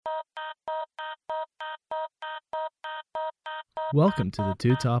Welcome to the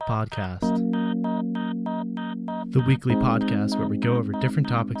Two Top Podcast, the weekly podcast where we go over different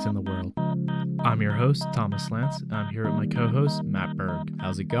topics in the world. I'm your host, Thomas Lance, and I'm here with my co-host, Matt Berg.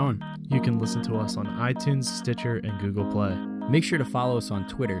 How's it going? You can listen to us on iTunes, Stitcher, and Google Play. Make sure to follow us on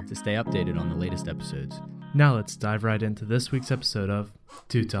Twitter to stay updated on the latest episodes. Now let's dive right into this week's episode of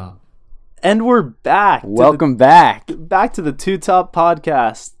Two Top. And we're back. Welcome back. Back to the Two Top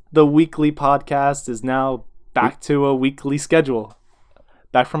Podcast. The weekly podcast is now back to a weekly schedule.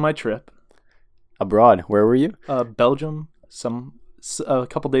 Back from my trip. Abroad. Where were you? Belgium. A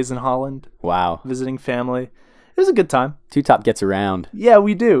couple days in Holland. Wow. Visiting family. It was a good time. Two Top gets around. Yeah,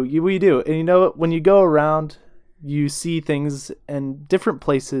 we do. We do. And you know what? When you go around, you see things, and different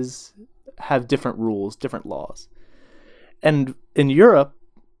places have different rules, different laws. And in Europe,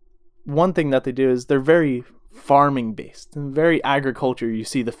 one thing that they do is they're very farming based and very agriculture. You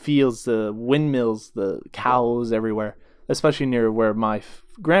see the fields, the windmills, the cows everywhere, especially near where my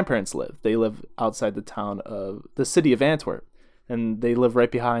grandparents live. They live outside the town of the city of Antwerp, and they live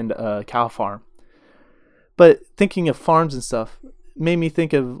right behind a cow farm. But thinking of farms and stuff made me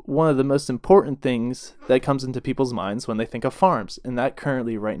think of one of the most important things that comes into people's minds when they think of farms, and that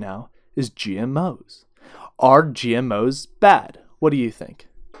currently right now is GMOs. Are GMOs bad? What do you think?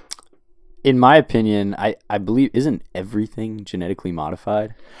 In my opinion, I believe, isn't everything genetically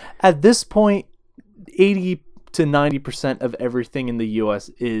modified? At this point, 80 to 90% of everything in the U.S.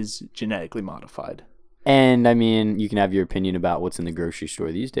 is genetically modified. And, I mean, you can have your opinion about what's in the grocery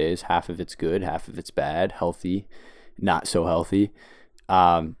store these days. Half of it's good, half of it's bad, healthy, not so healthy.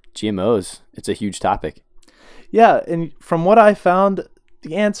 GMOs, it's a huge topic. Yeah, and from what I found,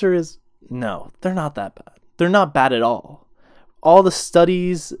 the answer is no, they're not that bad. They're not bad at all. All the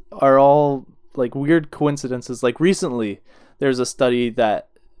studies are all like weird coincidences. Like recently, there's a study that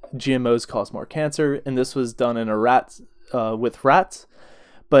GMOs cause more cancer, and this was done in with rats.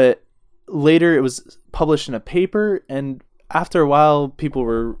 But later, it was published in a paper, and after a while, people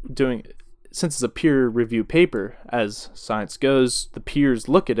were doing, since it's a peer review paper, as science goes, the peers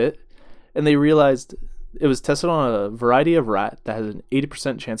look at it, and they realized it was tested on a variety of rat that had an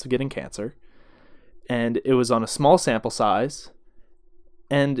 80% chance of getting cancer. And it was on a small sample size,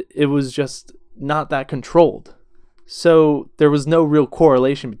 and it was just not that controlled. So there was no real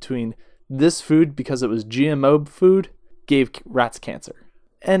correlation between this food, because it was GMO food, gave rats cancer.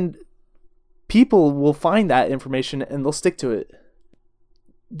 And people will find that information and they'll stick to it.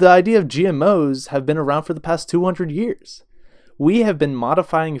 The idea of GMOs have been around for the past 200 years. We have been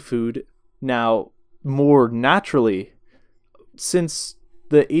modifying food now more naturally since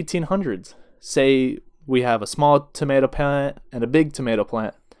the 1800s. Say we have a small tomato plant and a big tomato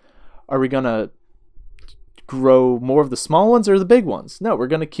plant. Are we going to grow more of the small ones or the big ones? No, we're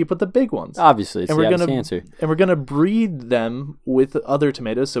going to keep with the big ones. Obviously, it's the obvious answer. And we're going to breed them with other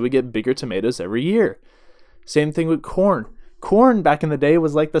tomatoes so we get bigger tomatoes every year. Same thing with corn. Corn back in the day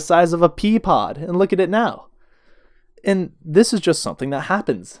was like the size of a pea pod, and look at it now. And this is just something that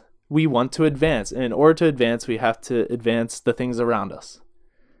happens. We want to advance, and in order to advance, we have to advance the things around us.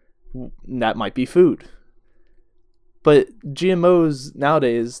 That might be food. But GMOs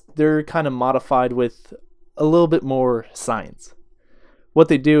nowadays, they're kind of modified with a little bit more science. What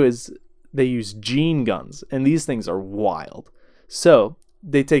they do is they use gene guns, and these things are wild. So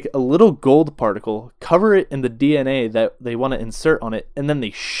they take a little gold particle, cover it in the DNA that they want to insert on it, and then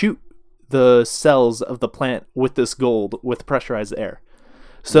they shoot the cells of the plant with this gold with pressurized air.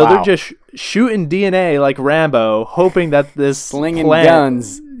 So They're just shooting DNA like Rambo, hoping that this slinging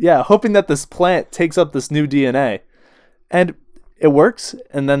guns. Yeah, hoping that this plant takes up this new DNA. And it works,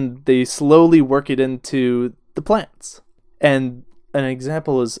 and then they slowly work it into the plants. And an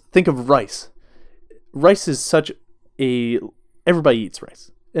example is, think of rice. Rice is everybody eats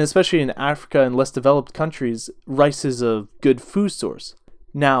rice. And especially in Africa and less developed countries, rice is a good food source.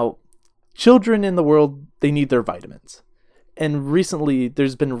 Now, children in the world, they need their vitamins. And recently,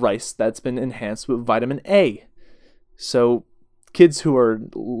 there's been rice that's been enhanced with vitamin A. So kids who are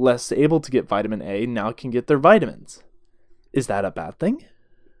less able to get vitamin A now can get their vitamins. Is that a bad thing?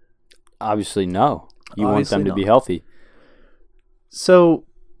 Obviously, no. You want them to be healthy. So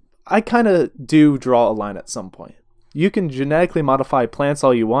I kind of do draw a line at some point. You can genetically modify plants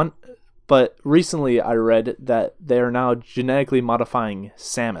all you want, but recently I read that they are now genetically modifying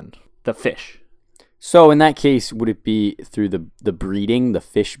salmon, the fish. So in that case, would it be through the breeding, the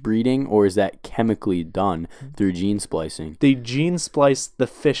fish breeding, or is that chemically done through gene splicing? They gene splice the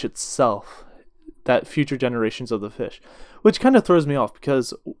fish itself, that future generations of the fish, which kind of throws me off,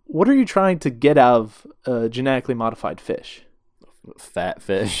 because what are you trying to get out of a genetically modified fish? Fat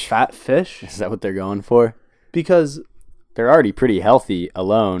fish. Fat fish? Is that what they're going for? Because They're already pretty healthy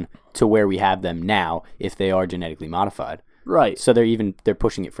alone to where we have them now if they are genetically modified. Right. So they're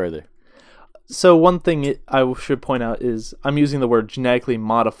pushing it further. So one thing I should point out is I'm using the word genetically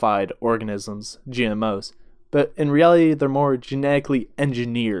modified organisms, GMOs, but in reality they're more genetically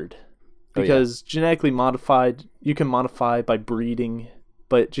engineered, because genetically modified you can modify by breeding,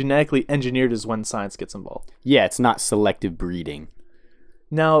 but genetically engineered is when science gets involved. Yeah, it's not selective breeding.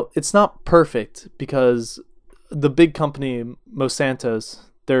 Now, it's not perfect because the big company Monsanto's,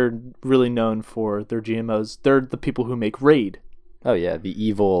 they're really known for their GMOs. They're the people who make Raid. Oh yeah, the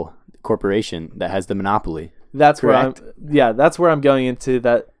evil corporation that has the monopoly. That's Correct? that's where I'm going into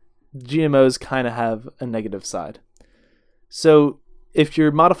that GMOs kind of have a negative side. So if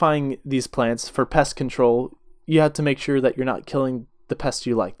you're modifying these plants for pest control, you have to make sure that you're not killing the pests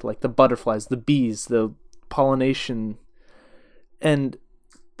you like the butterflies, the bees, the pollination. And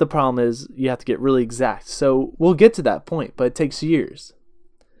the problem is you have to get really exact. So we'll get to that point, but it takes years.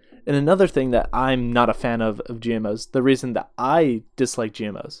 And another thing that I'm not a fan of GMOs, the reason that I dislike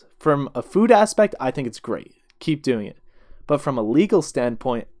GMOs, from a food aspect, I think it's great. Keep doing it. But from a legal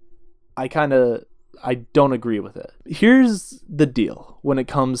standpoint, I don't agree with it. Here's the deal when it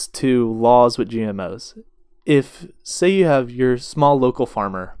comes to laws with GMOs. If, say you have your small local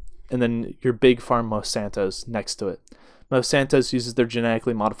farmer and then your big farm Monsanto's next to it. Monsanto's uses their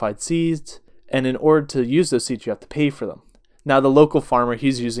genetically modified seeds, and in order to use those seeds, you have to pay for them. Now, the local farmer,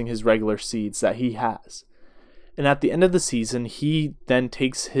 he's using his regular seeds that he has. And at the end of the season, he then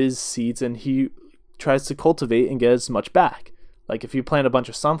takes his seeds and he tries to cultivate and get as much back. Like if you plant a bunch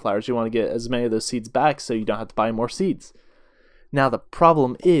of sunflowers, you want to get as many of those seeds back so you don't have to buy more seeds. Now, the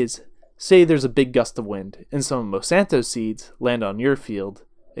problem is, say there's a big gust of wind and some of Monsanto's seeds land on your field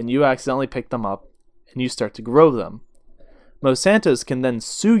and you accidentally pick them up and you start to grow them. Monsanto's can then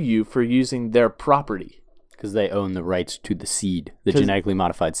sue you for using their property. Because they own the rights to the seed, the genetically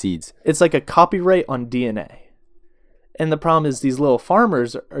modified seeds. It's like a copyright on DNA. And the problem is these little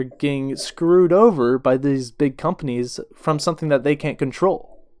farmers are getting screwed over by these big companies from something that they can't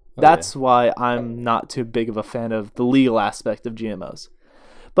control. That's why I'm not too big of a fan of the legal aspect of GMOs.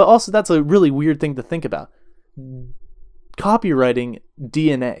 But also that's a really weird thing to think about. Copywriting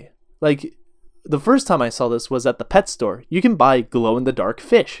DNA. Like, the first time I saw this was at the pet store. You can buy glow-in-the-dark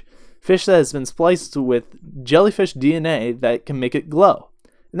fish. Fish that has been spliced with jellyfish DNA that can make it glow.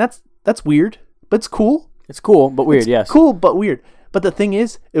 And that's weird, but it's cool. It's cool, but weird, yes. Cool, but weird. But the thing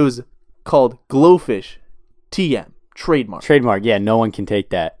is, it was called Glowfish TM, trademark. Trademark, yeah, no one can take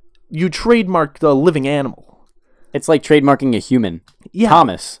that. You trademark the living animal. It's like trademarking a human. Yeah.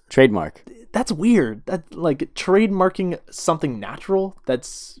 Thomas, trademark. That's weird. That like trademarking something natural,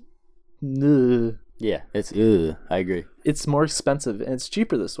 that's... Yeah, it's I agree. It's more expensive and it's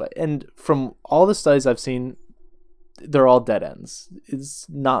cheaper this way. And from all the studies I've seen, they're all dead ends. It's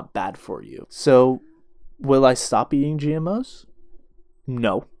not bad for you. So, will I stop eating GMOs?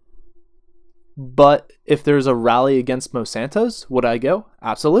 No. But if there's a rally against Monsanto's, would I go?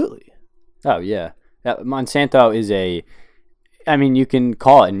 Absolutely. Oh, yeah. Monsanto is you can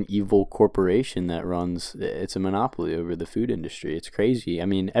call it an evil corporation that runs, it's a monopoly over the food industry. It's crazy. I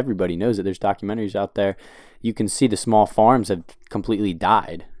mean, everybody knows it. There's documentaries out there. You can see the small farms have completely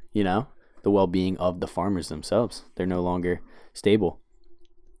died, the well-being of the farmers themselves. They're no longer stable.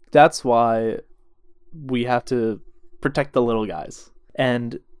 That's why we have to protect the little guys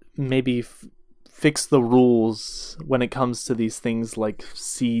and maybe fix the rules when it comes to these things like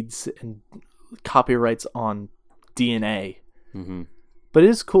seeds and copyrights on DNA. Mm-hmm. But it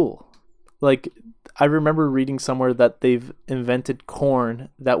is cool. Like, I remember reading somewhere that they've invented corn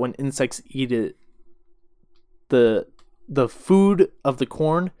that when insects eat it, the food of the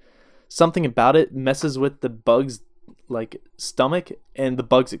corn, something about it messes with the bug's like stomach and the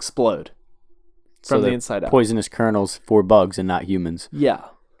bugs explode from the inside out. Poisonous kernels for bugs and not humans. Yeah.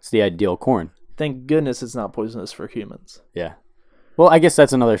 It's the ideal corn. Thank goodness it's not poisonous for humans. Yeah. Well, I guess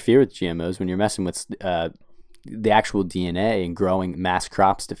that's another fear with GMOs when you're messing with the actual DNA and growing mass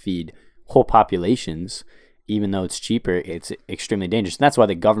crops to feed whole populations. Even though it's cheaper, it's extremely dangerous. And that's why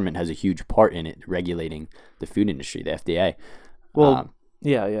the government has a huge part in it, regulating the food industry, the FDA. Well,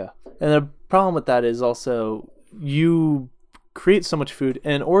 yeah. And the problem with that is also you create so much food,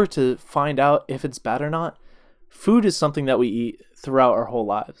 and in order to find out if it's bad or not, food is something that we eat throughout our whole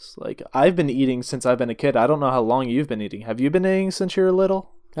lives. Like, I've been eating since I've been a kid. I don't know how long you've been eating. Have you been eating since you were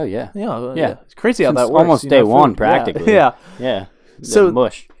little? Oh, yeah. Yeah. It's crazy how that works. Almost day one, practically. Yeah. Yeah. So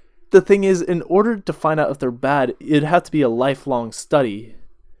mush. The thing is, in order to find out if they're bad, it'd have to be a lifelong study.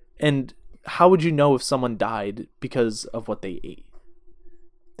 And how would you know if someone died because of what they ate?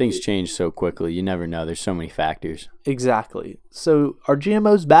 Things change so quickly. You never know. There's so many factors. Exactly. So are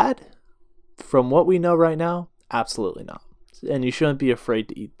GMOs bad? From what we know right now, absolutely not. And you shouldn't be afraid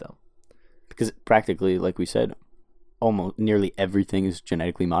to eat them. Because practically, like we said, almost nearly everything is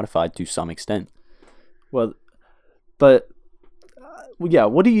genetically modified to some extent. Well, but yeah,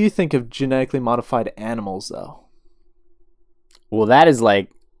 what do you think of genetically modified animals, though? Well, that is like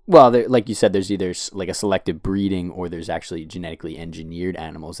you said, there's either like a selective breeding or there's actually genetically engineered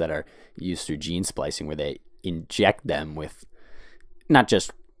animals that are used through gene splicing where they inject them with not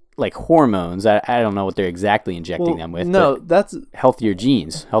just like hormones. I don't know what they're exactly injecting them with. No, but that's healthier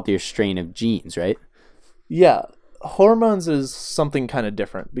genes, healthier strain of genes, right? Yeah. Hormones is something kind of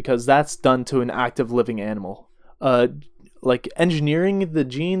different because that's done to an active living animal. Like engineering the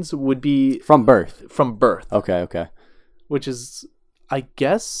genes would be From birth. Okay. Okay. Which is, I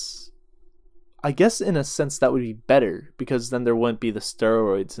guess in a sense that would be better because then there wouldn't be the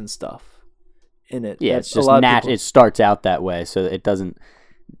steroids and stuff in it. Yeah, it's just natural. It starts out that way, so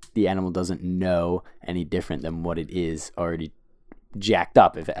the animal doesn't know any different than what it is already jacked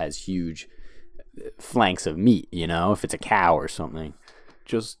up if it has huge flanks of meat, if it's a cow or something.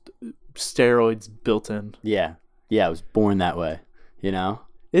 Just steroids built in. Yeah, it was born that way,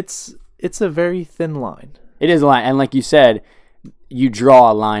 It's a very thin line. It is a line, and like you said, you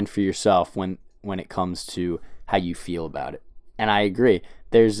draw a line for yourself when it comes to how you feel about it. And I agree.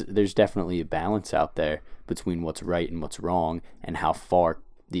 There's definitely a balance out there between what's right and what's wrong and how far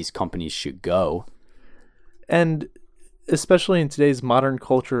these companies should go. And especially in today's modern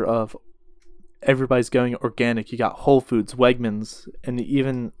culture of everybody's going organic, you got Whole Foods, Wegmans, and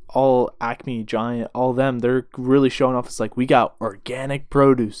even all Acme, Giant, all them, they're really showing off. It's like, we got organic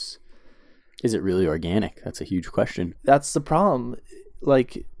produce. Is it really organic? That's a huge question. That's the problem.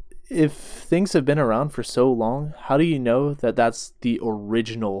 Like, if things have been around for so long, how do you know that that's the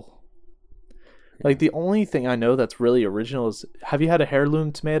original? Like, the only thing I know that's really original is, have you had a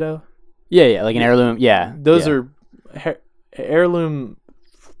heirloom tomato? Yeah, like an heirloom. Yeah. Those are heirloom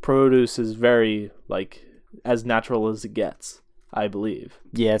produce is very, like, as natural as it gets, I believe.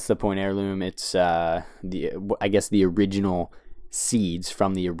 Yeah, that's the point. Heirloom, it's I guess the original seeds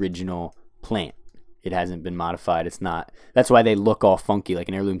from the original plant. It hasn't been modified. It's not. That's why they look all funky. Like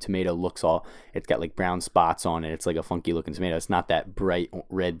an heirloom tomato it's got like brown spots on it. It's like a funky looking tomato. It's not that bright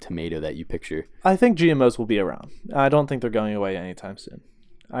red tomato that you picture. I think GMOs will be around. I don't think they're going away anytime soon.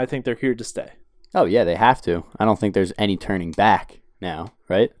 I think they're here to stay. Oh yeah, they have to. I don't think there's any turning back now,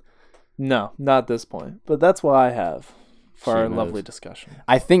 right? No, not at this point. But that's what I have for our lovely discussion.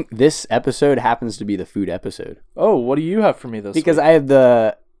 I think this episode happens to be the food episode. Oh, what do you have for me this week? Because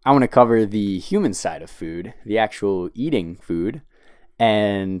I want to cover the human side of food, the actual eating food,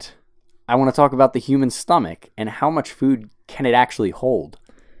 and I want to talk about the human stomach and how much food can it actually hold.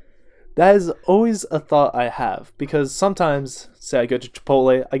 That is always a thought I have because sometimes, say I go to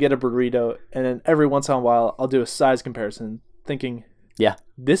Chipotle, I get a burrito, and then every once in a while I'll do a size comparison, thinking, yeah,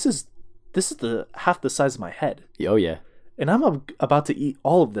 this is the half the size of my head. Oh yeah, and I'm about to eat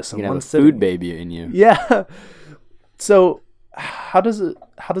all of this in one sitting. Food baby in you. Yeah. So how does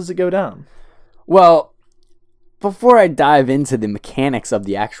it go down? Well, before I dive into the mechanics of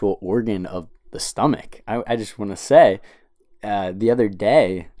the actual organ of the stomach, I just want to say, the other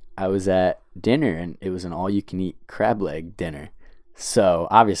day I was at dinner and it was an all-you-can-eat crab leg dinner. So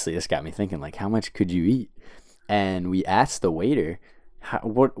obviously this got me thinking, like, how much could you eat? And we asked the waiter,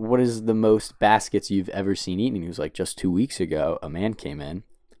 what is the most baskets you've ever seen eaten? And he was like, just 2 weeks ago, a man came in.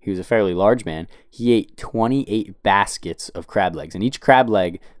 He was a fairly large man. He ate 28 baskets of crab legs. And each crab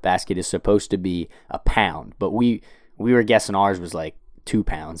leg basket is supposed to be a pound. But we were guessing ours was like 2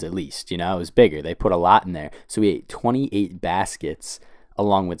 pounds at least. It was bigger. They put a lot in there. So we ate 28 baskets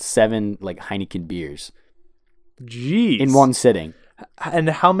along with 7 like Heineken beers. Jeez. In one sitting. And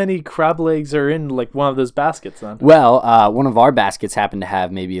how many crab legs are in like one of those baskets then? Well, one of our baskets happened to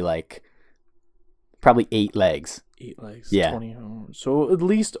have maybe like probably 8 legs. 8 legs. Yeah. 20, so at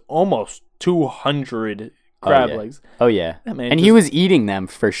least almost 200 crab legs. Oh yeah. Man, and he was eating them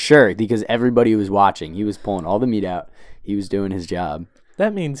for sure because everybody was watching. He was pulling all the meat out. He was doing his job.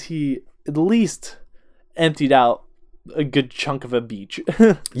 That means he at least emptied out a good chunk of a beach.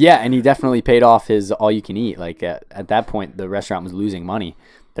 Yeah, and he definitely paid off his all-you-can-eat. Like at that point, the restaurant was losing money.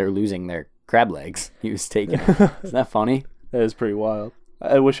 They're losing their crab legs. He was taking them. Isn't that funny? That is pretty wild.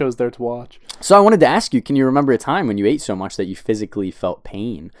 I wish I was there to watch. So I wanted to ask you, can you remember a time when you ate so much that you physically felt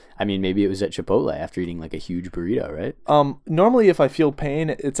pain? I mean, maybe it was at Chipotle after eating like a huge burrito, right? Normally if I feel pain,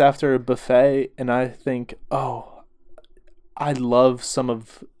 it's after a buffet and I think, oh, I love some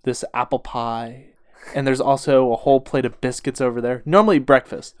of this apple pie and there's also a whole plate of biscuits over there. Normally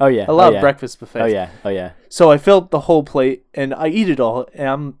breakfast. Oh yeah. I love breakfast buffets. Oh yeah. Oh yeah. So I fill up the whole plate and I eat it all,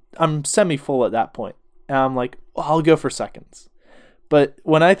 and I'm semi full at that point. And I'm like, well, I'll go for seconds. But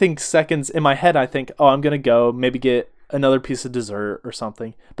when I think seconds in my head, I think, oh, I'm gonna go maybe get another piece of dessert or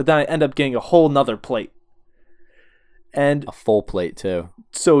something. But then I end up getting a whole nother plate. And a full plate too.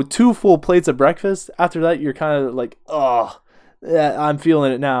 So 2 full plates of breakfast. After that, you're kind of like, oh, yeah, I'm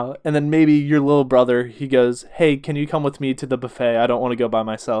feeling it now. And then maybe your little brother, he goes, hey, can you come with me to the buffet? I don't want to go by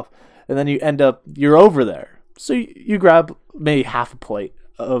myself. And then you're over there. So you grab maybe half a plate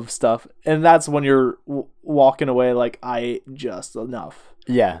of stuff. And that's when you're walking away like, I ate just enough.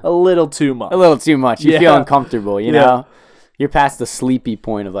 Yeah. A little too much. You feel uncomfortable, you know? You're past the sleepy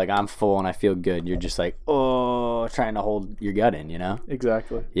point of like, I'm full and I feel good. You're just like, oh, trying to hold your gut in, you know?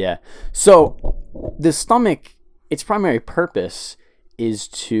 Exactly. Yeah. So the stomach, its primary purpose is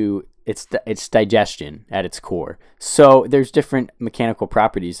it's digestion at its core. So there's different mechanical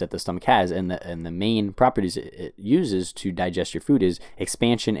properties that the stomach has, and the main properties it uses to digest your food is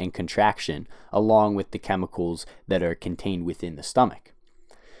expansion and contraction, along with the chemicals that are contained within the stomach.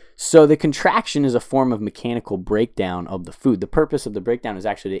 So the contraction is a form of mechanical breakdown of the food. The purpose of the breakdown is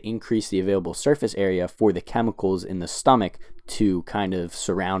actually to increase the available surface area for the chemicals in the stomach to kind of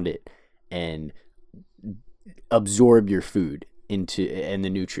surround it and absorb your food and the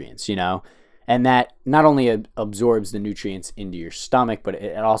nutrients, you know? And that not only absorbs the nutrients into your stomach, but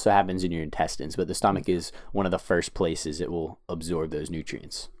it also happens in your intestines. But the stomach is one of the first places it will absorb those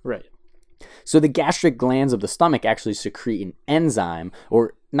nutrients. Right. So the gastric glands of the stomach actually secrete an enzyme,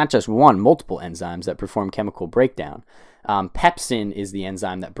 or not just one, multiple enzymes that perform chemical breakdown. Pepsin is the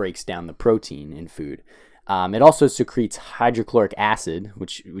enzyme that breaks down the protein in food. It also secretes hydrochloric acid,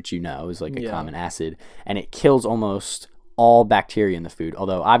 which you know is like a common acid, and it kills almost all bacteria in the food,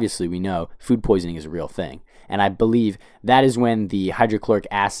 although obviously we know food poisoning is a real thing. And I believe that is when the hydrochloric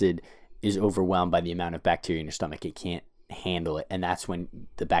acid is overwhelmed by the amount of bacteria in your stomach. It can't handle it, and that's when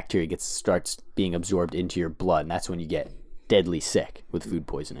the bacteria starts being absorbed into your blood, and that's when you get deadly sick with food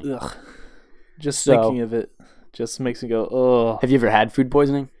poisoning. Ugh. Just thinking of it just makes me go, oh. Have you ever had food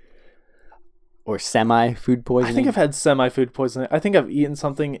poisoning? Or semi-food poisoning? I think I've had semi-food poisoning. I think I've eaten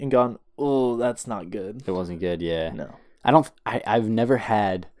something and gone, oh, that's not good. It wasn't good, yeah. No. I've never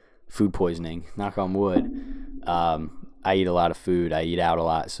had food poisoning, knock on wood. I eat a lot of food. I eat out a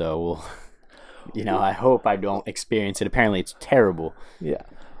lot, so I hope I don't experience it. Apparently it's terrible. Yeah.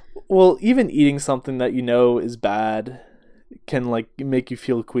 Well, even eating something that you know is bad can like make you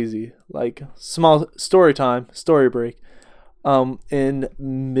feel queasy. Like small story break. In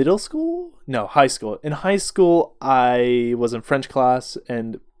high school. In high school, I was in French class,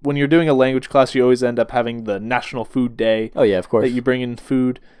 and when you're doing a language class, you always end up having the National Food Day. Oh yeah, of course. That you bring in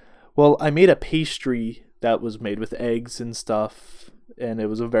food. Well, I made a pastry that was made with eggs and stuff, and it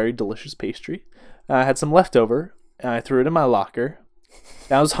was a very delicious pastry. I had some leftover, and I threw it in my locker.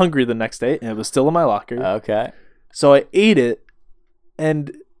 And I was hungry the next day, and it was still in my locker. Okay. So I ate it,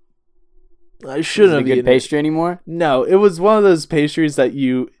 and I shouldn't have eaten it. Is it a good pastry anymore? No, it was one of those pastries that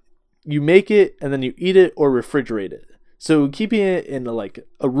you make it, and then you eat it or refrigerate it. So keeping it in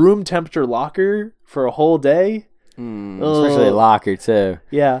a room temperature locker for a whole day. Especially a locker, too.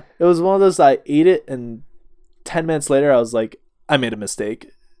 Yeah. It was one of those, I ate it, and 10 minutes later, I was like, I made a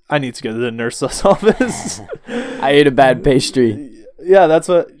mistake. I need to go to the nurse's office. I ate a bad pastry. Yeah, that's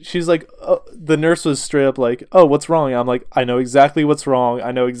what she's like. Oh, the nurse was straight up like, oh, what's wrong? I'm like, I know exactly what's wrong.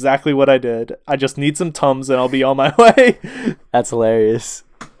 I know exactly what I did. I just need some Tums and I'll be on my way. That's hilarious.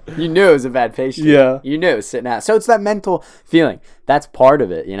 You knew it was a bad pastry. Yeah. You knew it was sitting out. So it's that mental feeling. That's part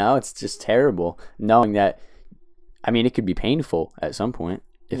of it, It's just terrible knowing that. I mean, it could be painful at some point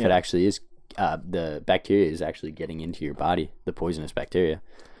if it actually is. The bacteria is actually getting into your body, the poisonous bacteria.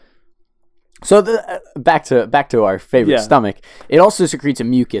 So back to our favorite stomach. It also secretes a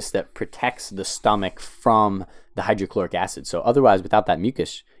mucus that protects the stomach from the hydrochloric acid. So otherwise, without that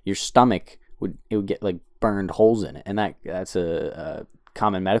mucus, your stomach would get like burned holes in it, and that's a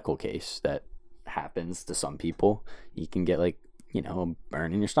common medical case that happens to some people. You can get a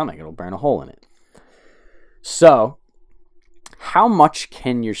burn in your stomach. It'll burn a hole in it. So, how much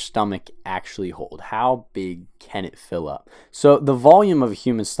can your stomach actually hold? How big can it fill up? So the volume of a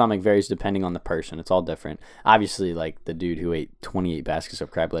human stomach varies depending on the person. It's all different. Obviously, like the dude who ate 28 baskets of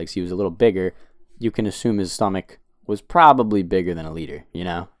crab legs, he was a little bigger. You can assume his stomach was probably bigger than a liter,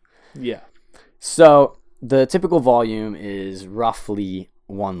 Yeah. So the typical volume is roughly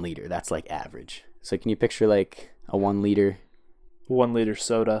 1 liter. That's like average. So can you picture like a 1 liter? 1 liter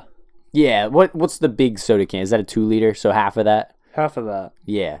soda. Yeah. What's the big soda can? Is that a 2 liter? So half of that? Half of that.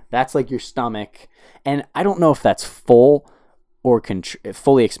 Yeah, that's like your stomach. And I don't know if that's full or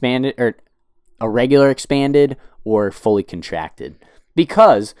fully expanded, or a regular expanded or fully contracted.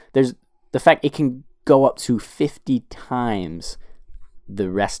 Because there's the fact it can go up to 50 times the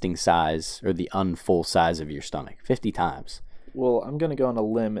resting size or the unfull size of your stomach. 50 times. Well, I'm going to go on a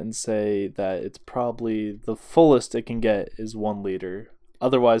limb and say that it's probably the fullest it can get is 1 liter.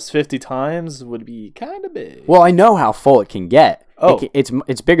 Otherwise, 50 times would be kind of big. Well, I know how full it can get. Oh.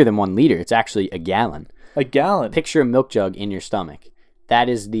 It's bigger than 1 liter. It's actually a gallon. A gallon? Picture a milk jug in your stomach. That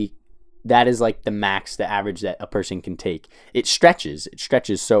is like the max, the average that a person can take. It stretches,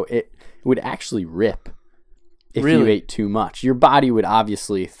 so it would actually rip if you ate too much. Your body would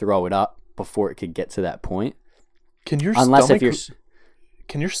obviously throw it up before it could get to that point. Can your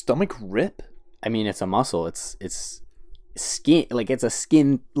stomach rip? I mean, it's a muscle. It's skin, like it's a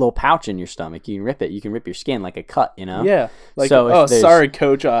skin little pouch in your stomach. You can rip it. You can rip your skin like a cut, you know? Yeah. Like, so sorry,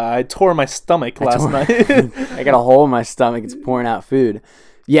 coach. I tore my stomach last night. I got a hole in my stomach. It's pouring out food.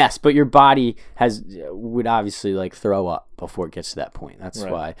 Yes, but your body would obviously like throw up before it gets to that point. That's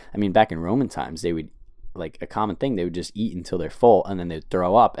why. I mean, back in Roman times, they would, like, a common thing, they would just eat until they're full, and then they'd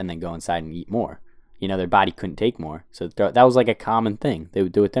throw up and then go inside and eat more. You know, their body couldn't take more. So that was like a common thing they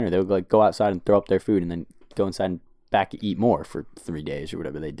would do at dinner. They would like go outside and throw up their food and then go inside and back eat more for 3 days or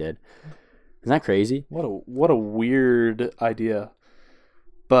whatever they did. Isn't that crazy? What a weird idea.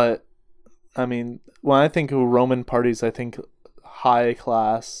 But I mean, when I think of Roman parties, I think high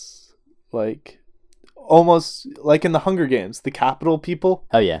class, like almost like in the Hunger Games, the capital people.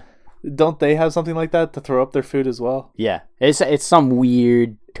 Oh yeah. Don't they have something like that to throw up their food as well? Yeah. It's some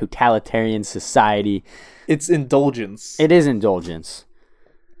weird totalitarian society. It's indulgence. It is indulgence.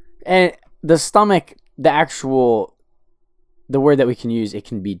 And the stomach, the word that we can use, it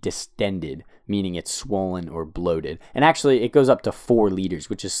can be distended, meaning it's swollen or bloated. And actually, it goes up to 4 liters,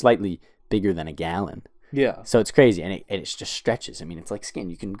 which is slightly bigger than a gallon. Yeah. So it's crazy, and it just stretches. I mean, it's like skin.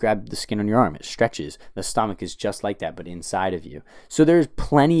 You can grab the skin on your arm. It stretches. The stomach is just like that, but inside of you. So there's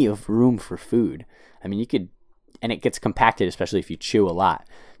plenty of room for food. I mean, and it gets compacted, especially if you chew a lot.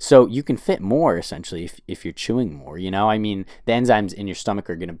 So you can fit more, essentially, if you're chewing more, you know? I mean, the enzymes in your stomach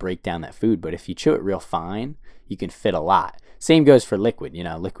are going to break down that food, but if you chew it real fine, you can fit a lot. Same goes for liquid. You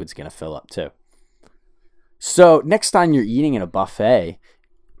know, liquid's going to fill up too. So next time you're eating at a buffet,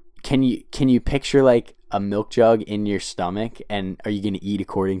 can you picture like a milk jug in your stomach, and are you going to eat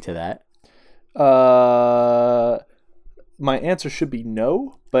according to that? My answer should be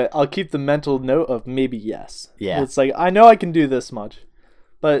no, but I'll keep the mental note of maybe yes. Yeah. It's like, I know I can do this much,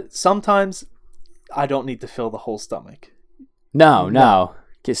 but sometimes I don't need to fill the whole stomach. No.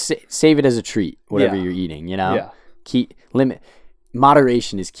 Save it as a treat, whatever you're eating, you know? Yeah.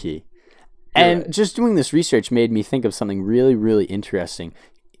 Moderation is key. And just doing this research made me think of something really, really interesting.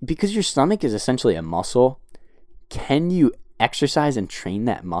 Because your stomach is essentially a muscle, can you exercise and train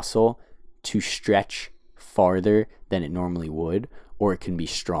that muscle to stretch farther than it normally would? Or it can be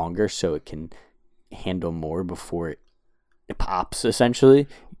stronger so it can handle more before it pops, essentially?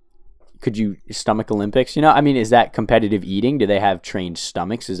 Could you stomach Olympics? You know, I mean, is that competitive eating? Do they have trained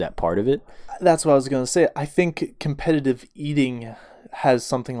stomachs? Is that part of it? That's what I was going to say. I think competitive eating has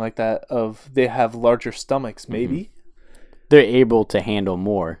something like that of they have larger stomachs, maybe. Mm-hmm. They're able to handle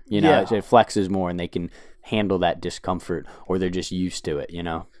more, you know, it flexes more and they can handle that discomfort, or they're just used to it, you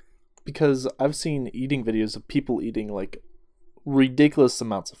know? Because I've seen eating videos of people eating like ridiculous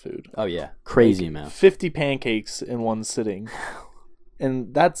amounts of food. Oh yeah, crazy amount. 50 pancakes in one sitting.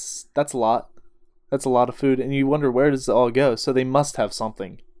 And that's a lot. That's a lot of food, and you wonder, where does it all go? So they must have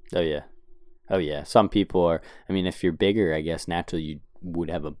something. Oh yeah. Some people are, I mean, if you're bigger, I guess naturally you would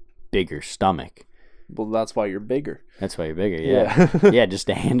have a bigger stomach. Well, that's why you're bigger. That's why you're bigger, yeah. Yeah, just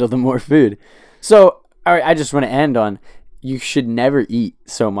to handle the more food. So, all right, I just want to end on, you should never eat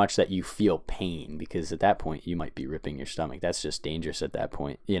so much that you feel pain, because at that point you might be ripping your stomach. That's just dangerous at that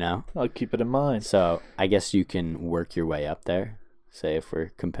point, you know? I'll keep it in mind. So I guess you can work your way up there. Say if we're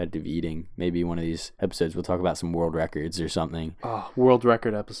competitive eating, maybe one of these episodes we'll talk about some world records or something. Oh, world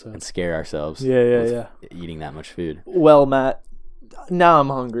record episode. And scare ourselves. Yeah. Eating that much food. Well, Matt, now I'm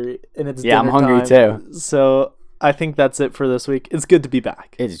hungry, and it's dinner I'm hungry time, too. So I think that's it for this week. It's good to be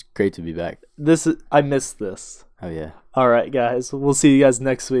back. It is great to be back. I missed this. Oh yeah. All right, guys. We'll see you guys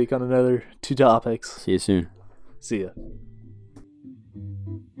next week on another 2 topics. See you soon. See ya.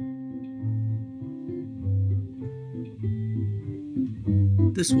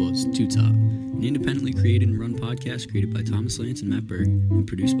 This was Two Top. an independently created and run podcast created by Thomas Lance and Matt Berg and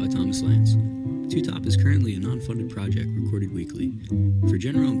produced by Thomas Lance. Two Top is currently a non-funded project recorded weekly. For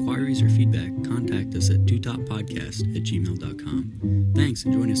general inquiries or feedback, contact us at twotoppodcast@gmail.com. Thanks,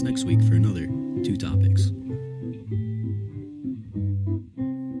 and join us next week for another Two Topics.